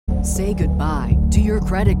Say goodbye to your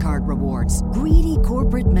credit card rewards. Greedy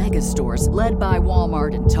corporate mega stores, led by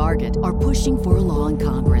Walmart and Target, are pushing for a law in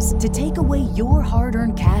Congress to take away your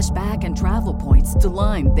hard-earned cash back and travel points to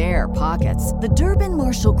line their pockets. The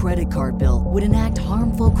Durbin-Marshall credit card bill would enact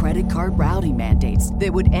harmful credit card routing mandates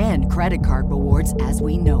that would end credit card rewards as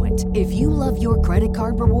we know it. If you love your credit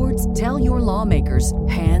card rewards, tell your lawmakers,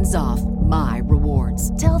 hands off my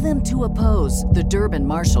rewards. Tell them to oppose the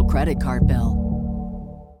Durbin-Marshall credit card bill.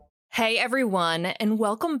 Hey everyone, and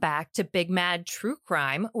welcome back to Big Mad True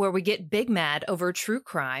Crime, where we get big mad over true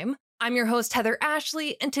crime. I'm your host, Heather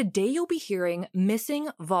Ashley, and today you'll be hearing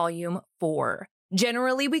Missing Volume 4.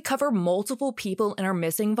 Generally, we cover multiple people in our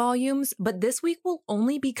missing volumes, but this week we'll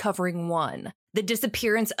only be covering one. The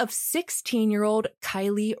disappearance of 16-year-old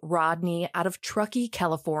Kiely Rodni out of Truckee,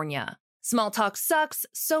 California. Small talk sucks,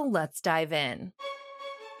 so let's dive in.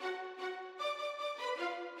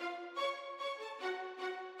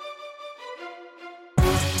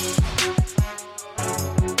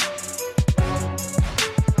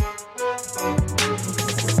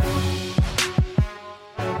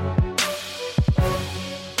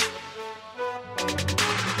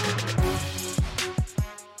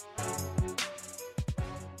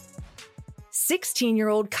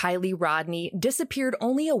 16-year-old Kiely Rodni disappeared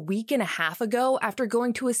only a week and a half ago after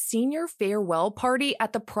going to a senior farewell party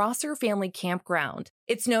at the Prosser family campground.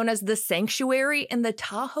 It's known as the Sanctuary in the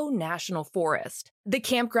Tahoe National Forest. The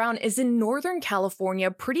campground is in Northern California,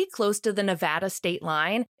 pretty close to the Nevada state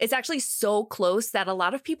line. It's actually so close that a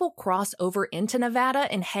lot of people cross over into Nevada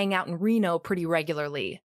and hang out in Reno pretty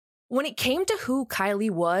regularly. When it came to who Kiely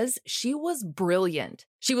was, she was brilliant.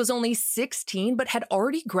 She was only 16, but had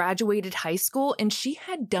already graduated high school, and she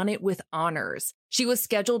had done it with honors. She was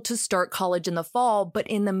scheduled to start college in the fall, but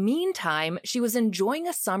in the meantime, she was enjoying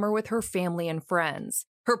a summer with her family and friends.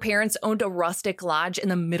 Her parents owned a rustic lodge in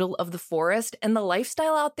the middle of the forest, and the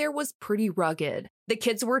lifestyle out there was pretty rugged. The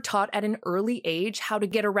kids were taught at an early age how to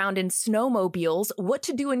get around in snowmobiles, what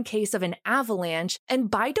to do in case of an avalanche,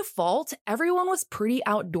 and by default, everyone was pretty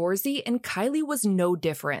outdoorsy, and Kiely was no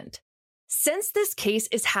different. Since this case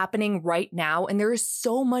is happening right now and there is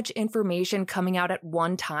so much information coming out at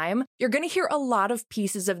one time, you're going to hear a lot of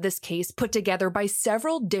pieces of this case put together by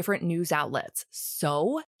several different news outlets.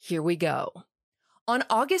 So, here we go. On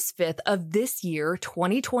August 5th of this year,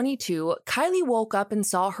 2022, Kiely woke up and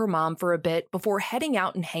saw her mom for a bit before heading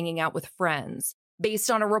out and hanging out with friends. Based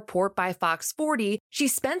on a report by Fox 40, she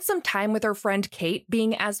spent some time with her friend Kate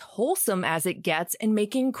being as wholesome as it gets and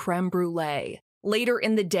making creme brulee. Later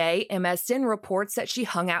in the day, MSN reports that she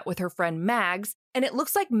hung out with her friend Mags, and it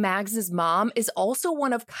looks like Mags' mom is also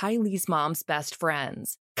one of Kiely's mom's best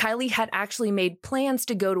friends. Kiely had actually made plans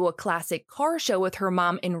to go to a classic car show with her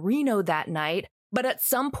mom in Reno that night, but at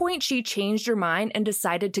some point she changed her mind and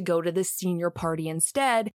decided to go to the senior party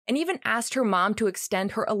instead, and even asked her mom to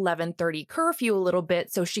extend her 11:30 curfew a little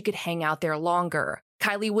bit so she could hang out there longer.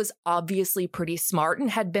 Kiely was obviously pretty smart and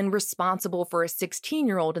had been responsible for a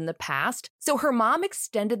 16-year-old in the past, so her mom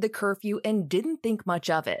extended the curfew and didn't think much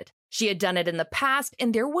of it. She had done it in the past,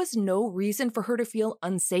 and there was no reason for her to feel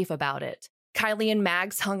unsafe about it. Kiely and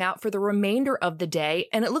Mags hung out for the remainder of the day,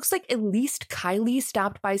 and it looks like at least Kiely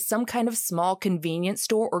stopped by some kind of small convenience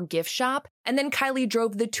store or gift shop, and then Kiely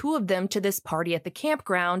drove the two of them to this party at the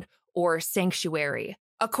campground, or sanctuary.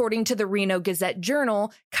 According to the Reno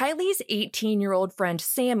Gazette-Journal, Kiely's 18-year-old friend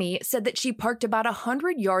Sammy said that she parked about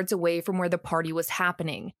 100 yards away from where the party was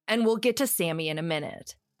happening, and we'll get to Sammy in a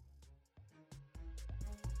minute.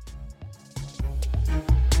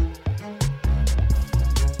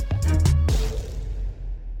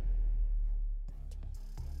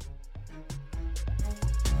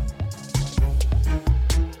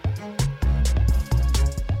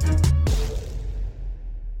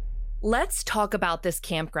 Let's talk about this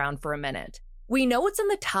campground for a minute. We know it's in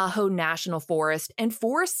the Tahoe National Forest, and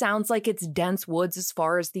forest sounds like it's dense woods as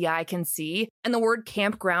far as the eye can see, and the word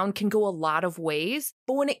campground can go a lot of ways,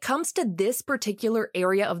 but when it comes to this particular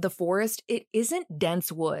area of the forest, it isn't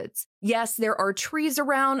dense woods. Yes, there are trees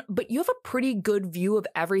around, but you have a pretty good view of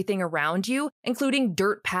everything around you, including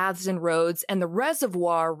dirt paths and roads, and the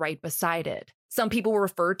reservoir right beside it. Some people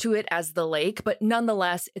refer to it as the lake, but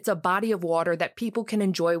nonetheless, it's a body of water that people can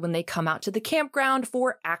enjoy when they come out to the campground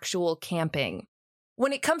for actual camping.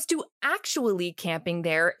 When it comes to actually camping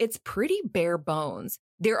there, it's pretty bare bones.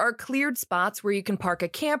 There are cleared spots where you can park a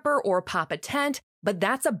camper or pop a tent, but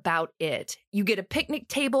that's about it. You get a picnic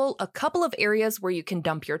table, a couple of areas where you can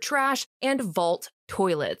dump your trash, and vault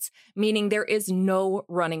toilets, meaning there is no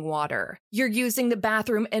running water. You're using the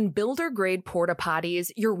bathroom in builder-grade porta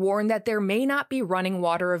potties. You're warned that there may not be running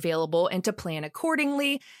water available and to plan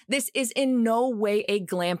accordingly. This is in no way a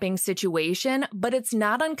glamping situation, but it's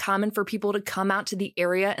not uncommon for people to come out to the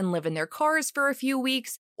area and live in their cars for a few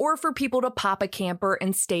weeks, or for people to pop a camper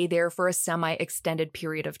and stay there for a semi-extended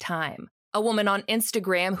period of time. A woman on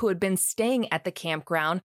Instagram who had been staying at the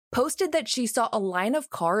campground posted that she saw a line of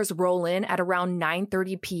cars roll in at around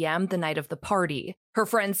 9:30 p.m. the night of the party. Her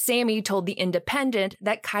friend Sammy told The Independent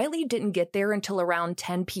that Kiely didn't get there until around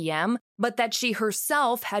 10 p.m., but that she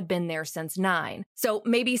herself had been there since 9. So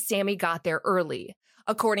maybe Sammy got there early.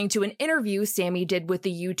 According to an interview Sammy did with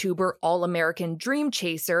the YouTuber All-American Dream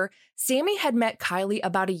Chaser, Sammy had met Kiely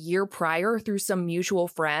about a year prior through some mutual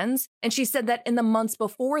friends, and she said that in the months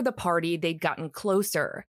before the party, they'd gotten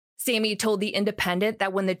closer. Sammy told The Independent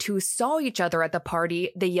that when the two saw each other at the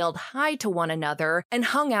party, they yelled hi to one another and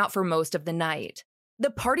hung out for most of the night.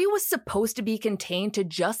 The party was supposed to be contained to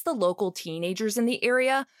just the local teenagers in the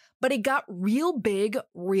area, but it got real big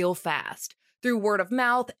real fast. Through word of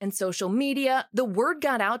mouth and social media, the word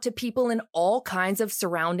got out to people in all kinds of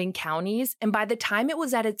surrounding counties, and by the time it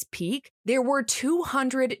was at its peak, there were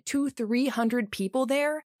 200 to 300 people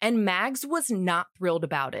there, and Mags was not thrilled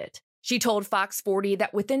about it. She told Fox 40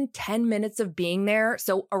 that within 10 minutes of being there,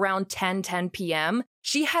 so around 10 p.m.,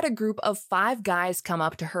 she had a group of 5 guys come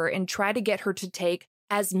up to her and try to get her to take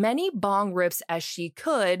as many bong rips as she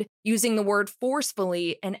could, using the word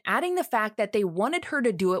forcefully and adding the fact that they wanted her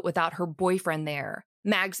to do it without her boyfriend there.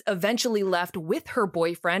 Mags eventually left with her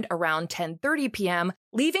boyfriend around 10:30 p.m.,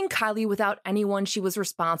 leaving Kiely without anyone she was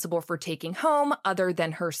responsible for taking home other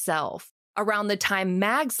than herself. Around the time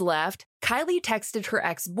Mags left, Kiely texted her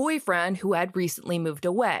ex-boyfriend who had recently moved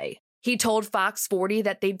away. He told Fox 40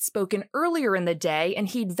 that they'd spoken earlier in the day and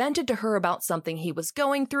he'd vented to her about something he was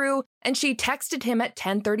going through, and she texted him at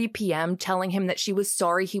 10:30 p.m. telling him that she was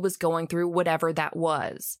sorry he was going through whatever that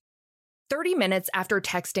was. 30 minutes after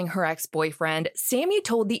texting her ex-boyfriend, Sammy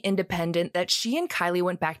told The Independent that she and Kiely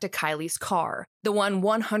went back to Kiely's car, the one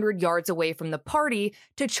 100 yards away from the party,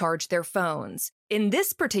 to charge their phones. In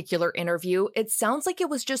this particular interview, it sounds like it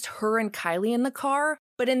was just her and Kiely in the car,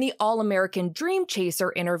 but in the All-American Dream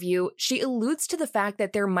Chaser interview, she alludes to the fact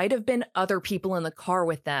that there might have been other people in the car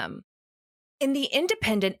with them. In the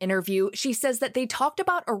Independent interview, she says that they talked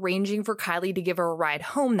about arranging for Kiely to give her a ride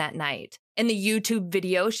home that night. In the YouTube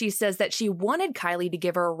video, she says that she wanted Kiely to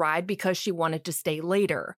give her a ride because she wanted to stay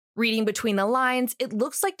later. Reading between the lines, it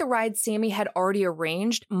looks like the ride Sammy had already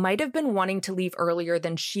arranged might have been wanting to leave earlier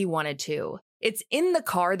than she wanted to. It's in the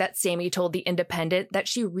car that Sammy told The Independent that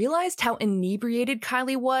she realized how inebriated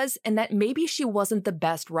Kiely was and that maybe she wasn't the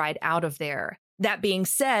best ride out of there. That being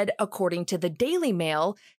said, according to the Daily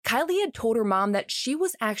Mail, Kiely had told her mom that she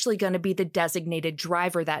was actually going to be the designated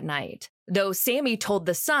driver that night. Though Sammy told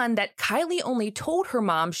The Sun that Kiely only told her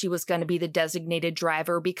mom she was going to be the designated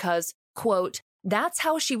driver because, quote, that's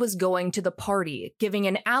how she was going to the party, giving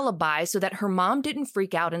an alibi so that her mom didn't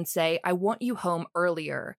freak out and say, I want you home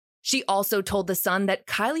earlier. She also told The Sun that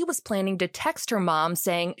Kiely was planning to text her mom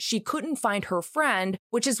saying she couldn't find her friend,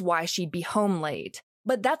 which is why she'd be home late.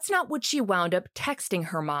 But that's not what she wound up texting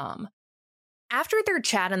her mom. After their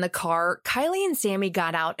chat in the car, Kiely and Sammy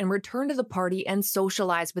got out and returned to the party and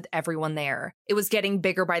socialized with everyone there. It was getting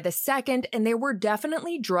bigger by the second, and there were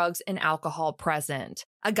definitely drugs and alcohol present.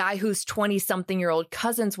 A guy whose 20-something-year-old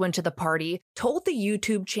cousins went to the party told the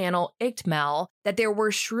YouTube channel Ichtmel that there were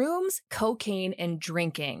shrooms, cocaine, and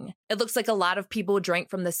drinking. It looks like a lot of people drank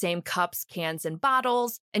from the same cups, cans, and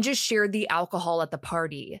bottles, and just shared the alcohol at the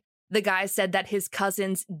party. The guy said that his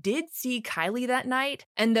cousins did see Kiely that night,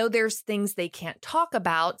 and though there's things they can't talk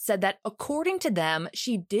about, said that according to them,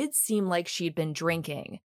 she did seem like she'd been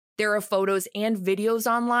drinking. There are photos and videos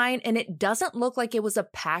online, and it doesn't look like it was a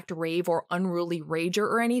packed rave or unruly rager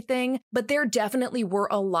or anything, but there definitely were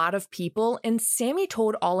a lot of people, and Sammy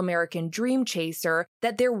told All-American Dream Chaser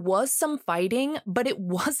that there was some fighting, but it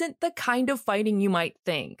wasn't the kind of fighting you might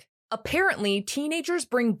think. Apparently, teenagers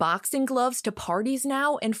bring boxing gloves to parties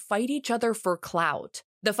now and fight each other for clout.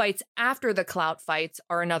 The fights after the clout fights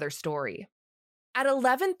are another story. At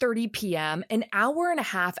 11:30 p.m., an hour and a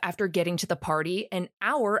half after getting to the party, an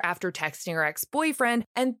hour after texting her ex-boyfriend,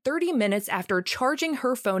 and 30 minutes after charging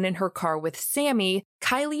her phone in her car with Sammy,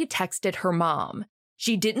 Kiely texted her mom.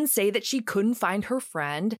 She didn't say that she couldn't find her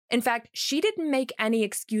friend. In fact, she didn't make any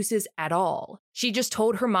excuses at all. She just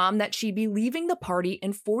told her mom that she'd be leaving the party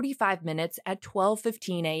in 45 minutes at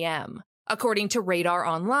 12:15 a.m. According to Radar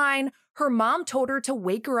Online, her mom told her to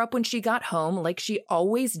wake her up when she got home like she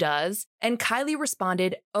always does, and Kiely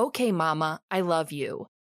responded, "Okay, mama, I love you."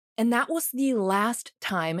 And that was the last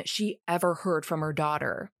time she ever heard from her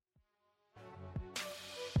daughter.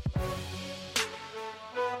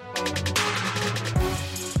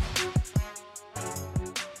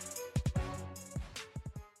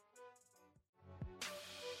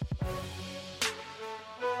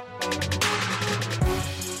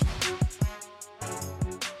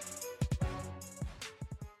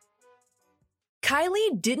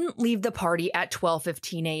 Kiely didn't leave the party at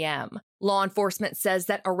 12:15 a.m. Law enforcement says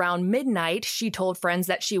that around midnight, she told friends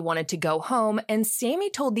that she wanted to go home, and Sammy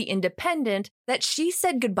told The Independent that she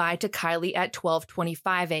said goodbye to Kiely at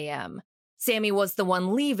 12:25 a.m. Sammy was the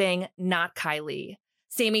one leaving, not Kiely.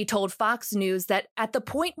 Sammy told Fox News that at the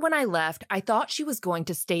point when I left, I thought she was going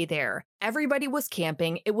to stay there. Everybody was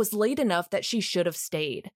camping. It was late enough that she should have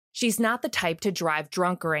stayed. She's not the type to drive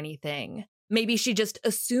drunk or anything. Maybe she just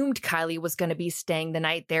assumed Kiely was going to be staying the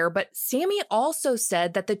night there, but Sammy also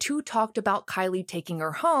said that the two talked about Kiely taking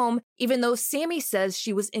her home, even though Sammy says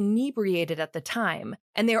she was inebriated at the time.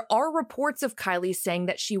 And there are reports of Kiely saying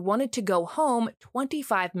that she wanted to go home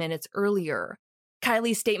 25 minutes earlier.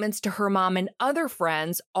 Kiely's statements to her mom and other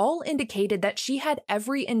friends all indicated that she had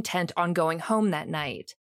every intent on going home that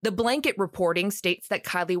night. The blanket reporting states that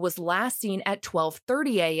Kiely was last seen at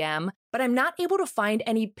 12:30 a.m., but I'm not able to find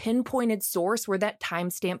any pinpointed source where that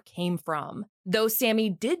timestamp came from. Though Sammy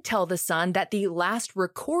did tell The Sun that the last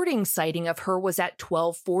recording sighting of her was at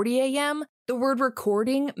 12:40 a.m., the word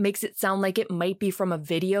recording makes it sound like it might be from a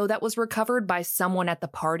video that was recovered by someone at the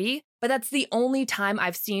party, but that's the only time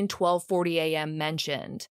I've seen 12:40 a.m.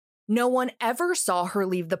 mentioned. No one ever saw her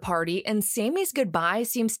leave the party, and Sammy's goodbye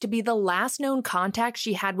seems to be the last known contact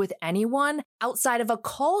she had with anyone outside of a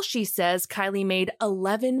call she says Kiely made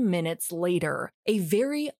 11 minutes later. A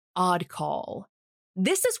very odd call.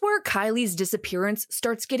 This is where Kiely's disappearance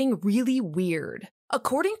starts getting really weird.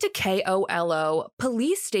 According to KOLO,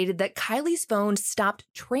 police stated that Kiely's phone stopped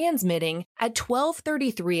transmitting at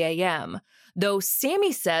 12:33 a.m., though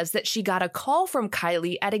Sammy says that she got a call from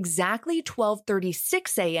Kiely at exactly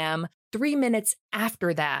 12:36 a.m., 3 minutes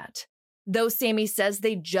after that. Though Sammy says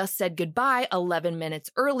they just said goodbye 11 minutes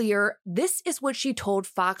earlier, this is what she told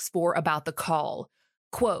Fox 4 about the call.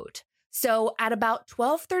 Quote, "So at about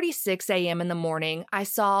 12:36 a.m. in the morning, I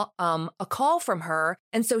saw a call from her,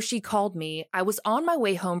 and so she called me. I was on my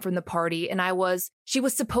way home from the party, and she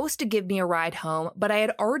was supposed to give me a ride home, but I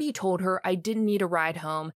had already told her I didn't need a ride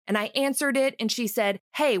home, and I answered it, and she said,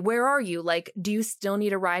 'Hey, where are you? Like, do you still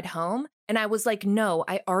need a ride home?' And I was like, 'No,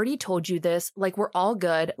 I already told you this. Like, we're all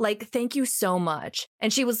good. Like, thank you so much.'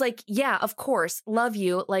 And she was like, 'Yeah, of course. Love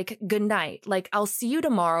you. Like, good night. Like, I'll see you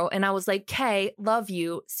tomorrow.' And I was like, 'Kay, love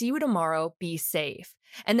you. See you tomorrow. Be safe.'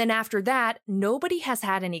 And then after that, nobody has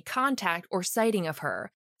had any contact or sighting of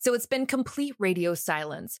her. So it's been complete radio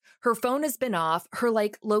silence. Her phone has been off, her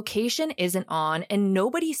location isn't on, and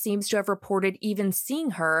nobody seems to have reported even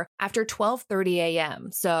seeing her after 12:30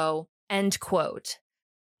 a.m. So, end quote.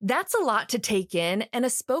 That's a lot to take in, and a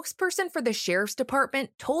spokesperson for the sheriff's department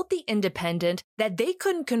told The Independent that they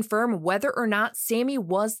couldn't confirm whether or not Sammy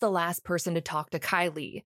was the last person to talk to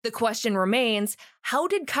Kiely. The question remains, how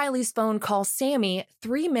did Kiely's phone call Sammy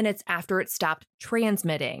 3 minutes after it stopped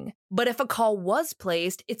transmitting? But if a call was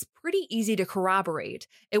placed, it's pretty easy to corroborate.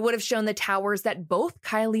 It would have shown the towers that both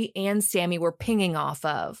Kiely and Sammy were pinging off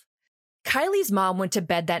of. Kiely's mom went to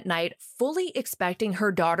bed that night fully expecting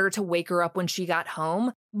her daughter to wake her up when she got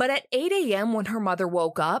home, but at 8 a.m. when her mother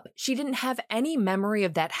woke up, she didn't have any memory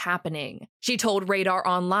of that happening. She told Radar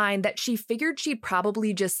Online that she figured she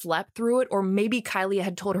probably just slept through it, or maybe Kiely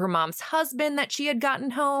had told her mom's husband that she had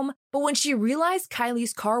gotten home, but when she realized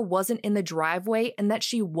Kiely's car wasn't in the driveway and that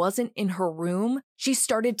she wasn't in her room, she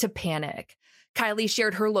started to panic. Kiely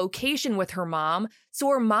shared her location with her mom, so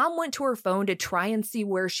her mom went to her phone to try and see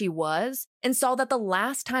where she was and saw that the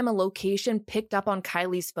last time a location picked up on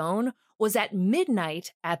Kiely's phone was at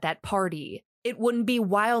midnight at that party. It wouldn't be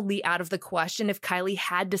wildly out of the question if Kiely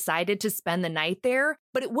had decided to spend the night there,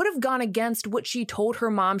 but it would have gone against what she told her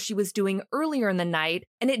mom she was doing earlier in the night,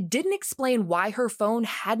 and it didn't explain why her phone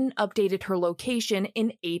hadn't updated her location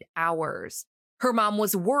in 8 hours. Her mom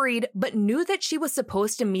was worried, but knew that she was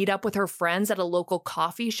supposed to meet up with her friends at a local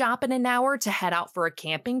coffee shop in an hour to head out for a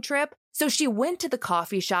camping trip, so she went to the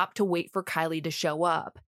coffee shop to wait for Kiely to show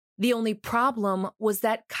up. The only problem was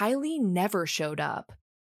that Kiely never showed up.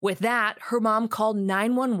 With that, her mom called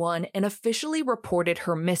 911 and officially reported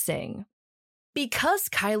her missing. Because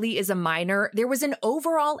Kiely is a minor, there was an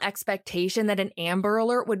overall expectation that an Amber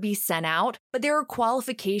Alert would be sent out, but there are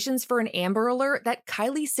qualifications for an Amber Alert that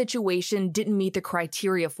Kiely's situation didn't meet the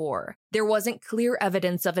criteria for. There wasn't clear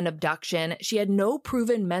evidence of an abduction, she had no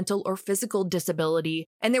proven mental or physical disability,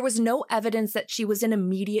 and there was no evidence that she was in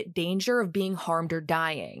immediate danger of being harmed or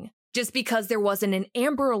dying. Just because there wasn't an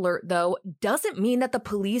Amber Alert, though, doesn't mean that the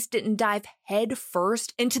police didn't dive head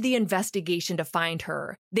first into the investigation to find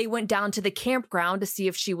her. They went down to the campground to see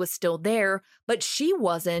if she was still there, but she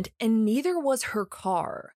wasn't, and neither was her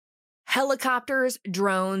car. Helicopters,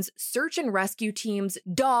 drones, search and rescue teams,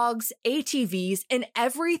 dogs, ATVs, and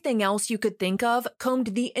everything else you could think of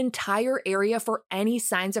combed the entire area for any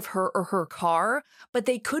signs of her or her car, but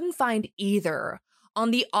they couldn't find either.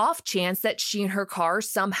 On the off chance that she and her car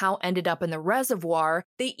somehow ended up in the reservoir,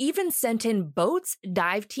 they even sent in boats,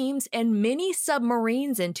 dive teams, and mini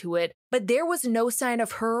submarines into it, but there was no sign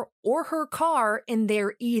of her or her car in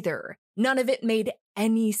there either. None of it made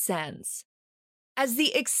any sense. As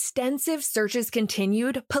the extensive searches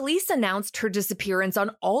continued, police announced her disappearance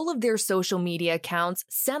on all of their social media accounts,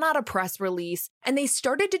 sent out a press release, and they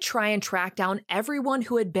started to try and track down everyone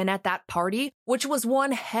who had been at that party, which was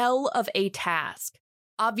one hell of a task.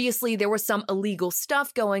 Obviously, there was some illegal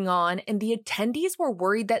stuff going on, and the attendees were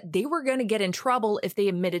worried that they were going to get in trouble if they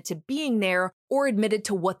admitted to being there or admitted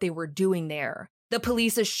to what they were doing there. The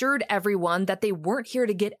police assured everyone that they weren't here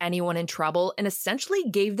to get anyone in trouble and essentially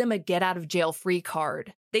gave them a get-out-of-jail-free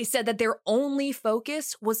card. They said that their only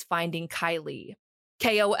focus was finding Kiely.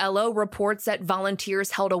 KOLO reports that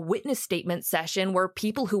volunteers held a witness statement session where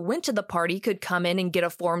people who went to the party could come in and get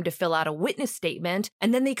a form to fill out a witness statement,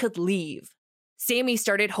 and then they could leave. Sammy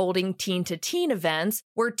started holding teen-to-teen events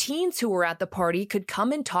where teens who were at the party could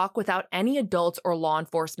come and talk without any adults or law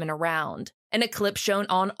enforcement around. In a clip shown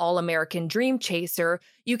on All American Dream Chaser,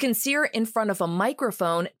 you can see her in front of a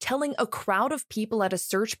microphone telling a crowd of people at a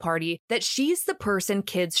search party that she's the person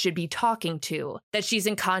kids should be talking to, that she's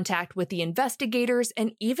in contact with the investigators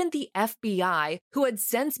and even the FBI, who had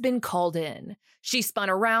since been called in. She spun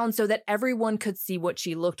around so that everyone could see what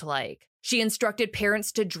she looked like. She instructed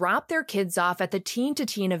parents to drop their kids off at the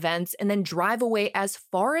teen-to-teen events and then drive away as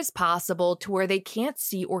far as possible to where they can't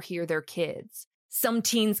see or hear their kids. Some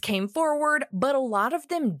teens came forward, but a lot of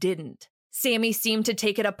them didn't. Sammy seemed to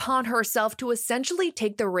take it upon herself to essentially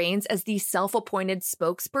take the reins as the self-appointed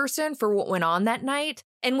spokesperson for what went on that night,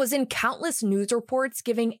 and was in countless news reports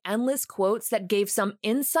giving endless quotes that gave some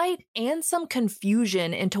insight and some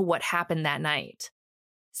confusion into what happened that night.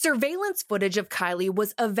 Surveillance footage of Kiely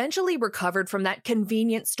was eventually recovered from that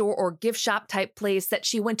convenience store or gift shop type place that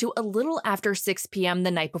she went to a little after 6 p.m.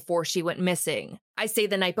 the night before she went missing. I say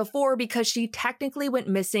the night before because she technically went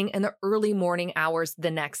missing in the early morning hours the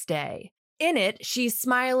next day. In it, she's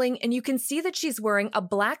smiling, and you can see that she's wearing a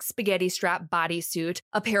black spaghetti strap bodysuit,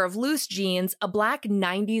 a pair of loose jeans, a black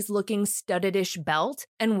 90s-looking studded-ish belt,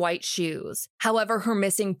 and white shoes. However, her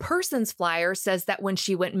missing persons flyer says that when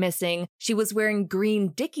she went missing, she was wearing green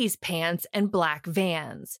Dickies pants and black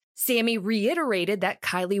Vans. Sammy reiterated that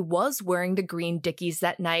Kiely was wearing the green Dickies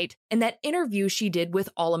that night in that interview she did with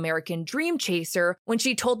All American Dream Chaser when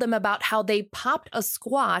she told them about how they popped a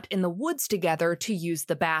squat in the woods together to use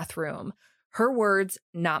the bathroom. Her words,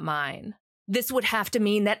 not mine. This would have to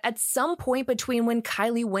mean that at some point between when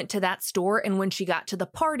Kiely went to that store and when she got to the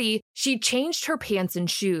party, she changed her pants and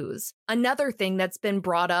shoes. Another thing that's been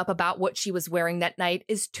brought up about what she was wearing that night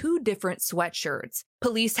is 2 different sweatshirts.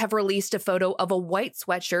 Police have released a photo of a white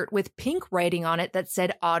sweatshirt with pink writing on it that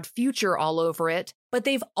said Odd Future all over it, but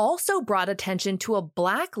they've also brought attention to a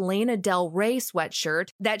black Lana Del Rey sweatshirt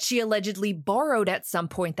that she allegedly borrowed at some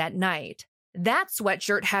point that night. That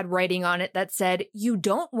sweatshirt had writing on it that said, "You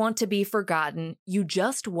don't want to be forgotten, you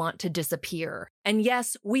just want to disappear." And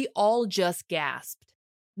yes, we all just gasped.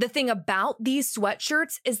 The thing about these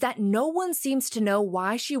sweatshirts is that no one seems to know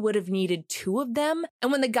why she would have needed 2 of them,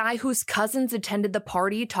 and when the guy whose cousins attended the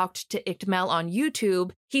party talked to Ickmel on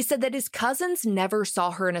YouTube, he said that his cousins never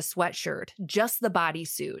saw her in a sweatshirt, just the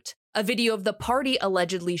bodysuit. A video of the party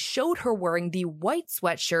allegedly showed her wearing the white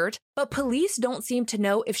sweatshirt, but police don't seem to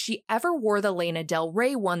know if she ever wore the Lana Del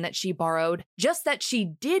Rey one that she borrowed, just that she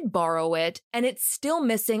did borrow it, and it's still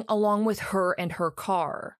missing along with her and her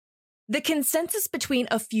car. The consensus between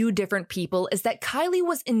a few different people is that Kiely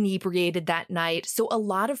was inebriated that night, so a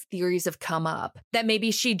lot of theories have come up. That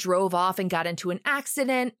maybe she drove off and got into an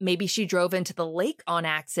accident, maybe she drove into the lake on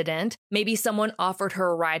accident, maybe someone offered her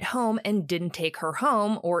a ride home and didn't take her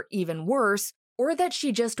home, or even worse, or that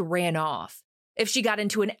she just ran off. If she got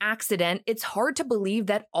into an accident, it's hard to believe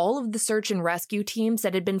that all of the search and rescue teams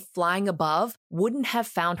that had been flying above wouldn't have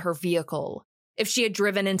found her vehicle. If she had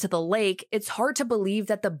driven into the lake, it's hard to believe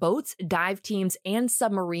that the boats, dive teams, and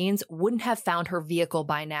submarines wouldn't have found her vehicle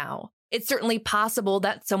by now. It's certainly possible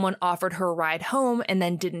that someone offered her a ride home and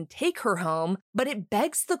then didn't take her home, but it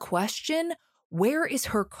begs the question, where is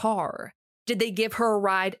her car? Did they give her a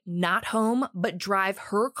ride not home, but drive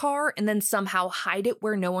her car and then somehow hide it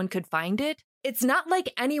where no one could find it? It's not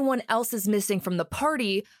like anyone else is missing from the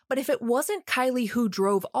party, but if it wasn't Kiely who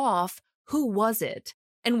drove off, who was it?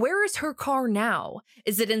 And where is her car now?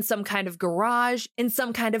 Is it in some kind of garage, in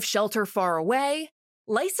some kind of shelter far away?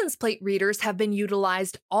 License plate readers have been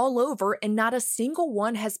utilized all over and not a single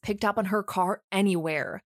one has picked up on her car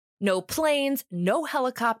anywhere. No planes, no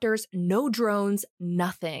helicopters, no drones,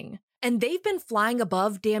 nothing. And they've been flying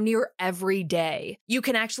above damn near every day. You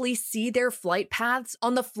can actually see their flight paths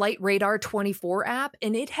on the Flight Radar 24 app,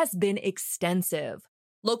 and it has been extensive.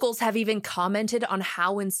 Locals have even commented on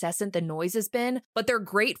how incessant the noise has been, but they're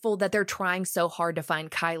grateful that they're trying so hard to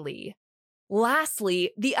find Kiely.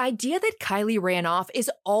 Lastly, the idea that Kiely ran off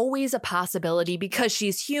is always a possibility because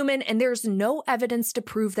she's human and there's no evidence to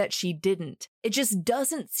prove that she didn't. It just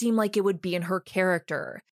doesn't seem like it would be in her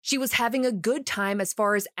character. She was having a good time as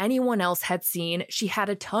far as anyone else had seen. She had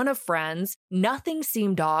a ton of friends. Nothing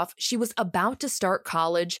seemed off. She was about to start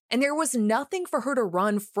college, and there was nothing for her to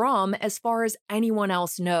run from as far as anyone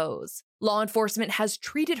else knows. Law enforcement has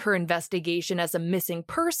treated her investigation as a missing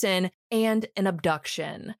person and an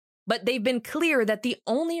abduction. But they've been clear that the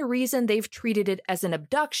only reason they've treated it as an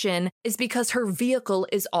abduction is because her vehicle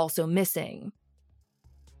is also missing.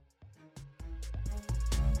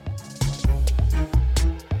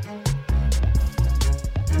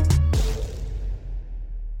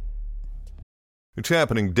 It's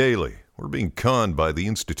happening daily. We're being conned by the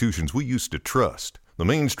institutions we used to trust. The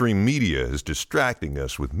mainstream media is distracting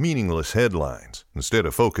us with meaningless headlines instead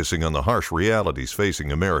of focusing on the harsh realities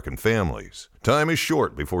facing American families. Time is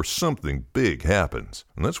short before something big happens,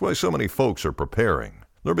 and that's why so many folks are preparing.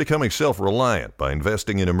 They're becoming self-reliant by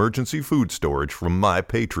investing in emergency food storage from My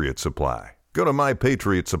Patriot Supply. Go to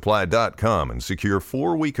MyPatriotSupply.com and secure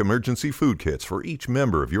 4-week emergency food kits for each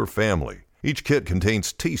member of your family. Each kit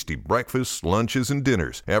contains tasty breakfasts, lunches, and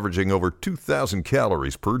dinners, averaging over 2,000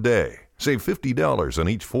 calories per day. Save $50 on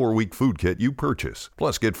each 4-week food kit you purchase.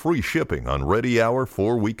 Plus, get free shipping on Ready Hour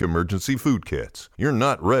 4-week emergency food kits. You're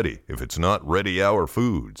not ready if it's not Ready Hour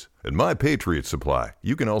foods. At My Patriot Supply,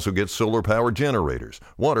 you can also get solar power generators,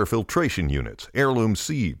 water filtration units, heirloom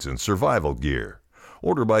seeds, and survival gear.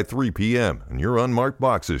 Order by 3 p.m. and your unmarked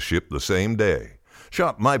boxes ship the same day.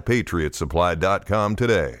 Shop MyPatriotSupply.com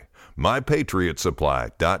today.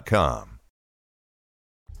 MyPatriotSupply.com.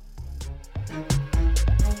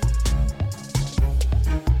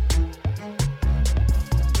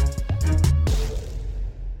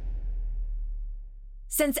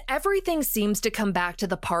 Since everything seems to come back to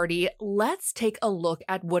the party, let's take a look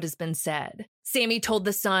at what has been said. Sammy told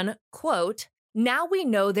The Sun, quote, "Now we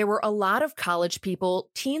know there were a lot of college people,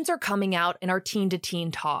 teens are coming out in our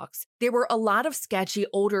teen-to-teen talks. There were a lot of sketchy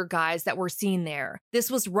older guys that were seen there. This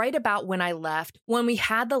was right about when I left, when we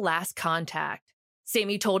had the last contact."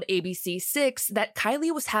 Sammy told ABC6 that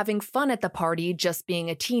Kiely was having fun at the party just being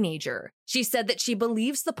a teenager. She said that she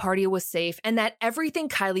believes the party was safe and that everything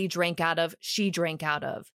Kiely drank out of, she drank out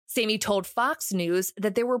of. Sammy told Fox News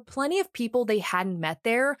that there were plenty of people they hadn't met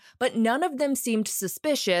there, but none of them seemed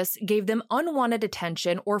suspicious, gave them unwanted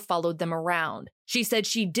attention, or followed them around. She said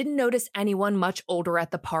she didn't notice anyone much older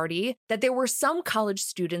at the party, that there were some college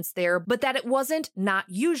students there, but that it wasn't not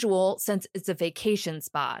usual since it's a vacation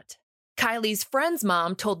spot. Kiely's friend's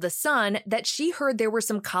mom told The Sun that she heard there were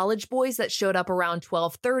some college boys that showed up around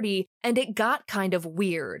 12:30, and it got kind of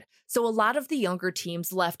weird, so a lot of the younger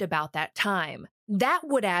teams left about that time. That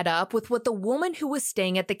would add up with what the woman who was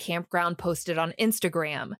staying at the campground posted on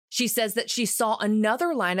Instagram. She says that she saw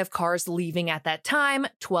another line of cars leaving at that time,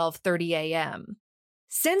 12:30 a.m.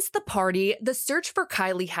 Since the party, the search for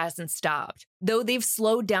Kiely hasn't stopped. Though they've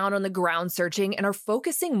slowed down on the ground searching and are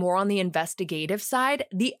focusing more on the investigative side,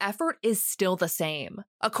 the effort is still the same.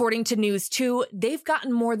 According to News 2, they've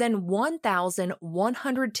gotten more than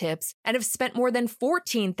 1,100 tips and have spent more than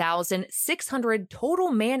 14,600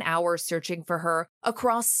 total man-hours searching for her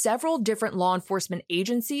across several different law enforcement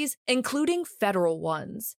agencies, including federal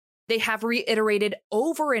ones. They have reiterated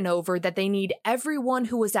over and over that they need everyone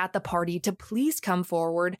who was at the party to please come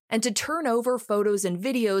forward and to turn over photos and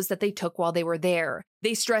videos that they took while they were there.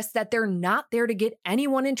 They stress that they're not there to get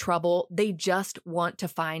anyone in trouble, they just want to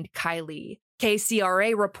find Kiely.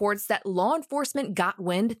 KCRA reports that law enforcement got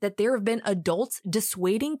wind that there have been adults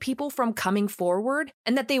dissuading people from coming forward,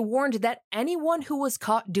 and that they warned that anyone who was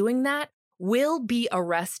caught doing that will be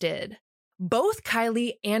arrested. Both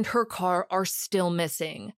Kiely and her car are still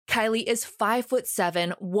missing. Kiely is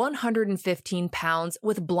 5'7", 115 pounds,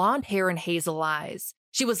 with blonde hair and hazel eyes.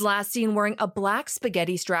 She was last seen wearing a black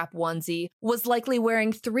spaghetti strap onesie, was likely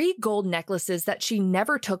wearing 3 gold necklaces that she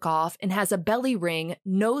never took off, and has a belly ring,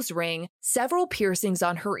 nose ring, several piercings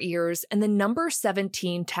on her ears, and the number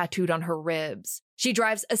 17 tattooed on her ribs. She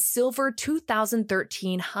drives a silver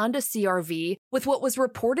 2013 Honda CR-V with what was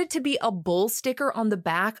reported to be a bull sticker on the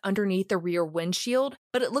back underneath the rear windshield,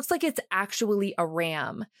 but it looks like it's actually a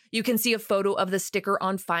ram. You can see a photo of the sticker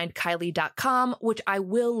on findkiely.com, which I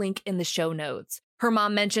will link in the show notes. Her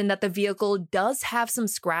mom mentioned that the vehicle does have some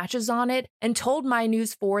scratches on it and told My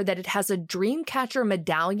News 4 that it has a Dreamcatcher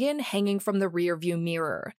medallion hanging from the rearview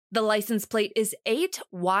mirror. The license plate is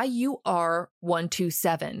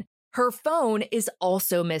 8YUR127. Her phone is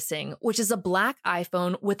also missing, which is a black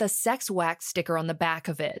iPhone with a Sex Wax sticker on the back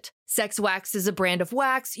of it. Sex Wax is a brand of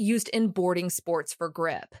wax used in boarding sports for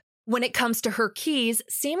grip. When it comes to her keys,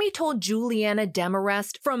 Sammy told Juliana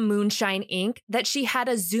Demarest from Moonshine Inc. that she had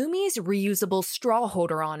a Zoomies reusable straw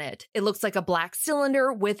holder on it. It looks like a black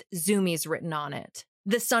cylinder with Zoomies written on it.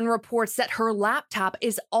 The Sun reports that her laptop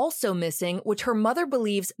is also missing, which her mother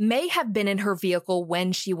believes may have been in her vehicle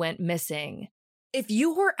when she went missing. If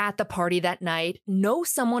you were at the party that night, know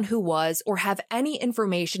someone who was, or have any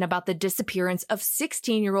information about the disappearance of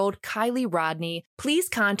 16-year-old Kiely Rodni, please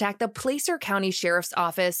contact the Placer County Sheriff's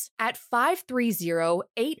Office at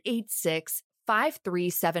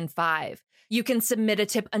 530-886-5375. You can submit a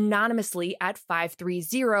tip anonymously at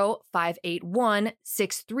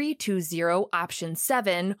 530-581-6320 option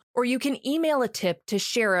 7, or you can email a tip to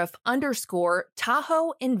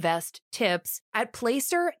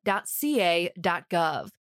sheriff_TahoeInvestTips@placer.ca.gov.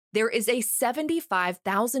 There is a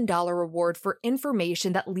 $75,000 reward for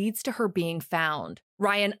information that leads to her being found.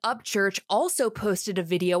 Ryan Upchurch also posted a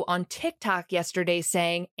video on TikTok yesterday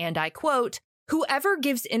saying, and I quote, "Whoever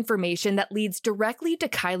gives information that leads directly to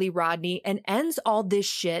Kiely Rodni and ends all this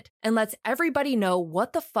shit and lets everybody know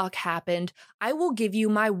what the fuck happened, I will give you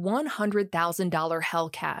my $100,000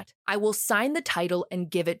 Hellcat. I will sign the title and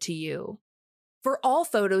give it to you." For all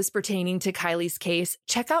photos pertaining to Kiely's case,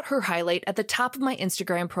 check out her highlight at the top of my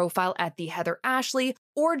Instagram profile at @TheHeatherAshley,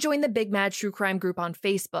 or join the Big Mad True Crime group on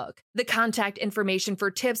Facebook. The contact information for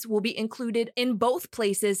tips will be included in both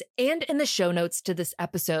places and in the show notes to this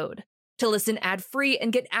episode. To listen ad-free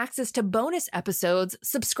and get access to bonus episodes,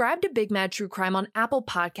 subscribe to Big Mad True Crime on Apple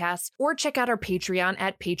Podcasts, or check out our Patreon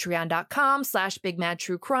at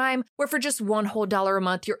patreon.com/BigMadTrueCrime, where for just $1 whole a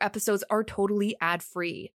month, your episodes are totally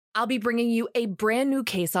ad-free. I'll be bringing you a brand new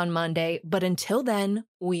case on Monday, but until then,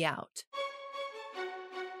 we out.